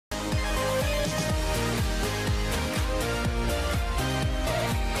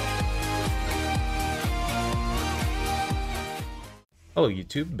Hello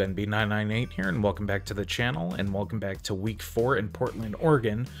YouTube, Ben B998 here, and welcome back to the channel, and welcome back to Week 4 in Portland,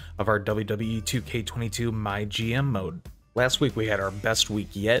 Oregon of our WWE 2K22 MyGM mode. Last week we had our best week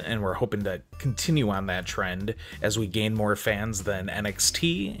yet, and we're hoping to continue on that trend as we gain more fans than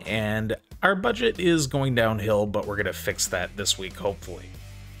NXT, and our budget is going downhill, but we're going to fix that this week, hopefully.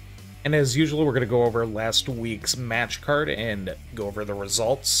 And as usual, we're going to go over last week's match card and go over the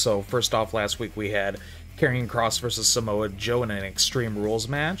results. So first off, last week we had Karrion Kross versus Samoa Joe in an Extreme Rules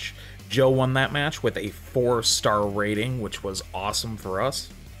match. Joe won that match with a 4-star rating, which was awesome for us.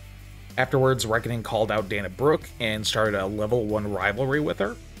 Afterwards, Reckoning called out Dana Brooke and started a level 1 rivalry with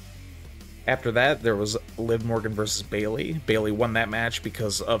her. After that, there was Liv Morgan versus Bayley. Bayley won that match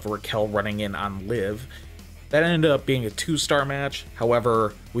because of Raquel running in on Liv. That ended up being a 2-star match.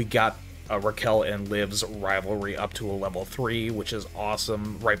 However, we got Raquel and Liv's rivalry up to a level 3, which is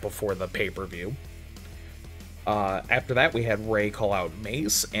awesome right before the pay-per-view. After that, we had Ray call out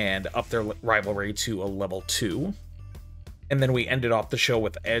Mace and up their rivalry to a level 2. And then we ended off the show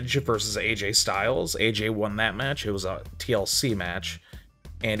with Edge versus AJ Styles. AJ won that match. It was a TLC match,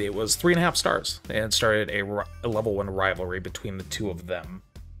 and it was 3.5 stars, and started a level 1 rivalry between the two of them.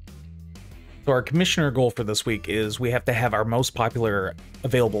 So our commissioner goal for this week is we have to have our most popular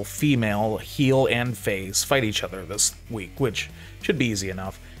available female, heel and face, fight each other this week, which should be easy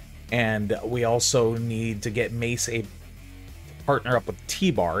enough. And we also need to get Mace a partner up with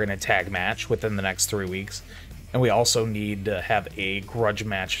T-Bar in a tag match within the next 3 weeks. And we also need to have a grudge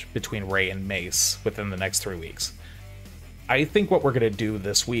match between Ray and Mace within the next 3 weeks. I think what we're going to do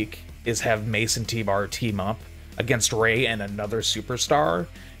this week is have Mace and T-Bar team up against Ray and another superstar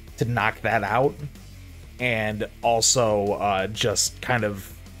to knock that out. And also just kind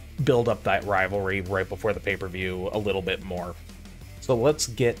of build up that rivalry right before the pay-per-view a little bit more. So let's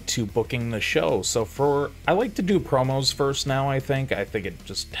get to booking the show. So I like to do promos first now, I think. I think it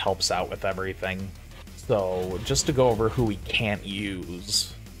just helps out with everything. So just to go over who we can't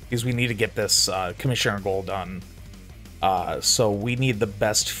use, because we need to get this commissioner goal done. So we need the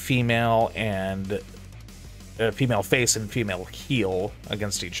best female and female face and female heel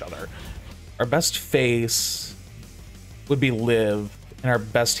against each other. Our best face would be Liv, and our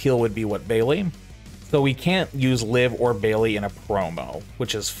best heel would be Bayley. So we can't use Liv or Bayley in a promo,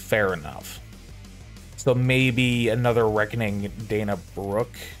 which is fair enough. So maybe another Reckoning Dana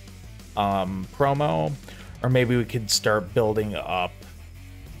Brooke promo, or maybe we could start building up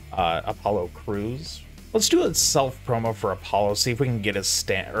Apollo Crews. Let's do a self promo for Apollo, see if we can get his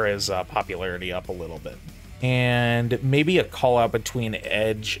popularity up a little bit. And maybe a call out between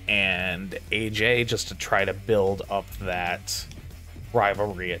Edge and AJ just to try to build up that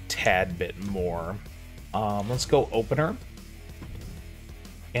rivalry a tad bit more. Let's go opener.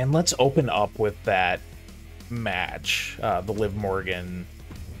 And let's open up with that match, the Liv Morgan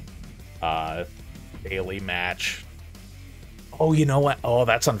Bayley match. Oh, you know what? Oh,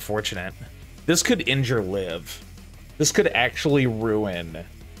 that's unfortunate. This could injure Liv. This could actually ruin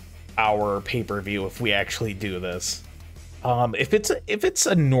our pay-per-view if we actually do this. If it's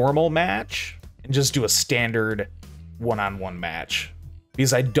a normal match, and just do a standard one-on-one match.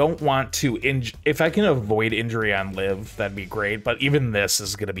 Because I don't want to if I can avoid injury on Liv, that'd be great. But even this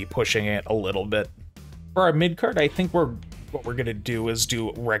is going to be pushing it a little bit. For our mid-card, I think what we're going to do is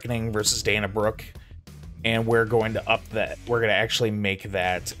do Reckoning versus Dana Brooke. And we're going to up that. We're going to actually make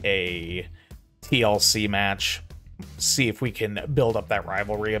that a TLC match. See if we can build up that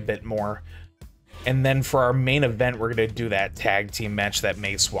rivalry a bit more. And then for our main event, we're going to do that tag team match that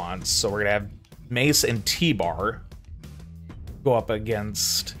Mace wants. So we're going to have Mace and T-Bar go up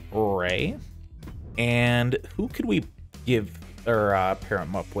against Ray. And who could we give or pair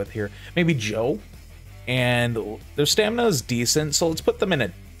him up with here? Maybe Joe. And their stamina is decent, so let's put them in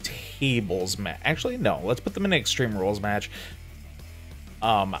a tables match. Actually, no, let's put them in an Extreme Rules match.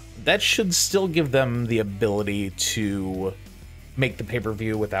 That should still give them the ability to make the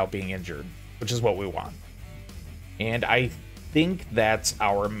pay-per-view without being injured, which is what we want. And I think that's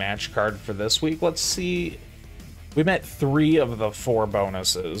our match card for this week. Let's see. We met 3 of the 4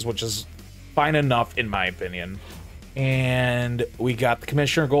 bonuses, which is fine enough in my opinion. And we got the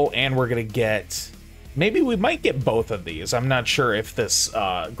commissioner goal, and we're going to get... Maybe we might get both of these. I'm not sure if this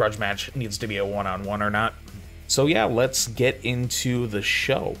grudge match needs to be a one-on-one or not. So yeah, let's get into the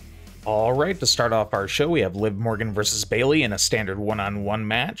show. All right, to start off our show, we have Liv Morgan versus Bayley in a standard one-on-one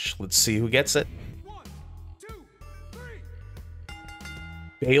match. Let's see who gets it. 1, 2, 3.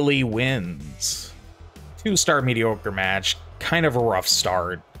 Bayley wins. 2-star mediocre match, kind of a rough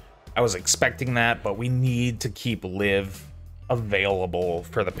start. I was expecting that, but we need to keep Liv available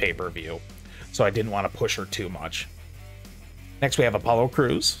for the pay-per-view. So I didn't want to push her too much. Next, we have Apollo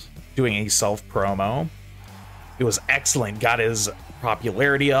Crews doing a self promo. It was excellent, got his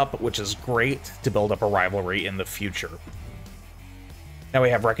popularity up, which is great to build up a rivalry in the future. Now we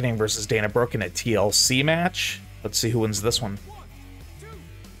have Reckoning versus Dana Brooke in a TLC match. Let's see who wins this one.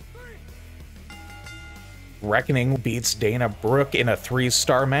 Reckoning beats Dana Brooke in a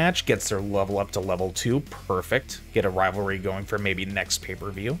 3-star match, gets their level up to level 2. Perfect. Get a rivalry going for maybe next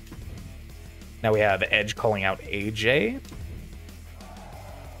pay-per-view. Now we have Edge calling out AJ.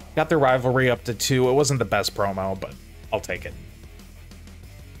 Got their rivalry up to 2. It wasn't the best promo, but I'll take it.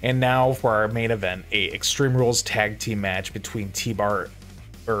 And now for our main event, a Extreme Rules tag team match between T-Bar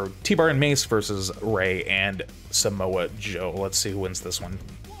and Mace versus Ray and Samoa Joe. Let's see who wins this one.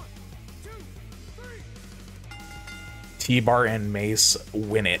 T-Bar and Mace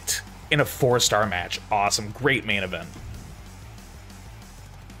win it in a 4-star match. Awesome. Great main event.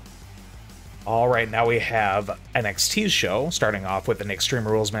 All right, now we have NXT's show, starting off with an Extreme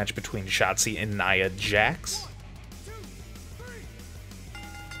Rules match between Shotzi and Nia Jax.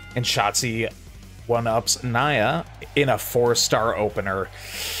 And Shotzi one-ups Nia in a 4-star opener.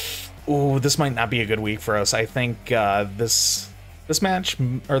 Ooh, this might not be a good week for us. I think this match,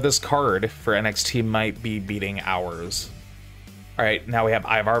 or this card for NXT might be beating ours. All right, now we have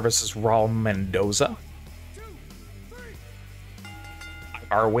Ivar versus Raul Mendoza.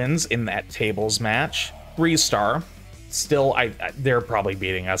 Ivar wins in that tables match. 3-star. Still, they're probably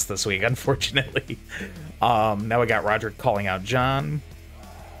beating us this week, unfortunately. Now we got Roderick calling out John.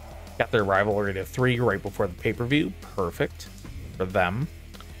 Got their rivalry to 3 right before the pay-per-view. Perfect for them.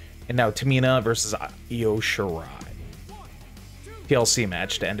 And now Tamina versus Io Shirai. TLC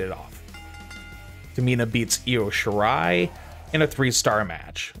match to end it off. Tamina beats Io Shirai in a 3-star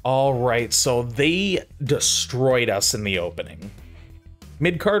match. All right, so they destroyed us in the opening.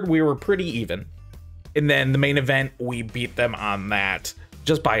 Mid-card, we were pretty even. And then the main event, we beat them on that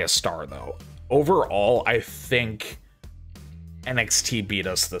just by a star, though. Overall, I think NXT beat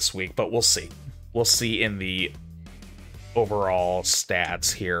us this week, but we'll see. We'll see in the overall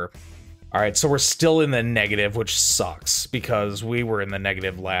stats here. All right, so we're still in the negative, which sucks because we were in the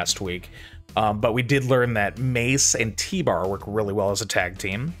negative last week. But we did learn that Mace and T-Bar work really well as a tag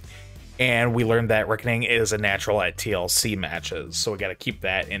team. And we learned that Reckoning is a natural at TLC matches, so we got to keep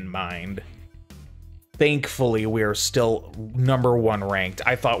that in mind. Thankfully, we are still #1 ranked.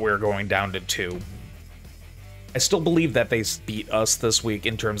 I thought we were going down to 2. I still believe that they beat us this week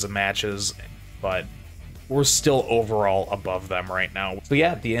in terms of matches, but we're still overall above them right now. So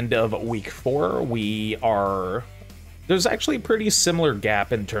yeah, at the end of week 4, there's actually a pretty similar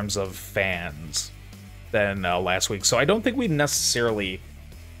gap in terms of fans than last week. So I don't think we necessarily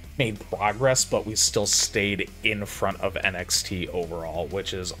made progress, but we still stayed in front of NXT overall,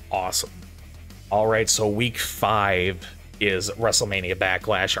 which is awesome. All right, so week 5 is WrestleMania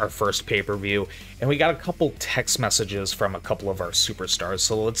Backlash, our first pay-per-view, and we got a couple text messages from a couple of our superstars,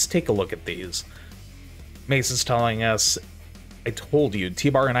 so let's take a look at these. Mace is telling us, I told you,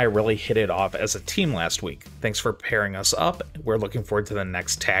 T-Bar and I really hit it off as a team last week. Thanks for pairing us up. We're looking forward to the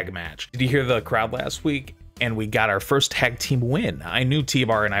next tag match. Did you hear the crowd last week? And we got our first tag team win. I knew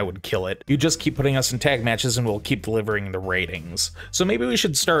T-Bar and I would kill it. You just keep putting us in tag matches and we'll keep delivering the ratings. So maybe we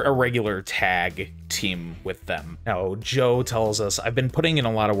should start a regular tag team with them. Now, Joe tells us, I've been putting in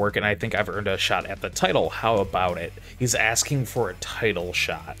a lot of work and I think I've earned a shot at the title. How about it? He's asking for a title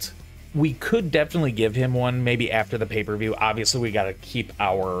shot. We could definitely give him one maybe after the pay-per-view. Obviously, we got to keep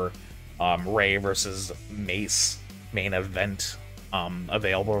our Ray versus Mace main event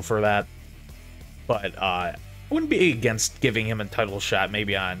available for that. But I wouldn't be against giving him a title shot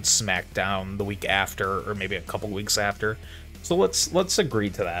maybe on SmackDown the week after or maybe a couple weeks after. So let's agree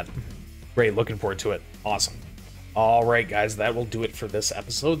to that. Great, looking forward to it. Awesome. All right, guys, that will do it for this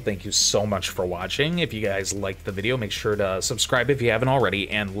episode. Thank you so much for watching. If you guys liked the video, make sure to subscribe if you haven't already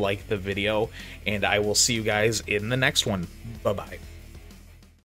and like the video. And I will see you guys in the next one. Bye-bye.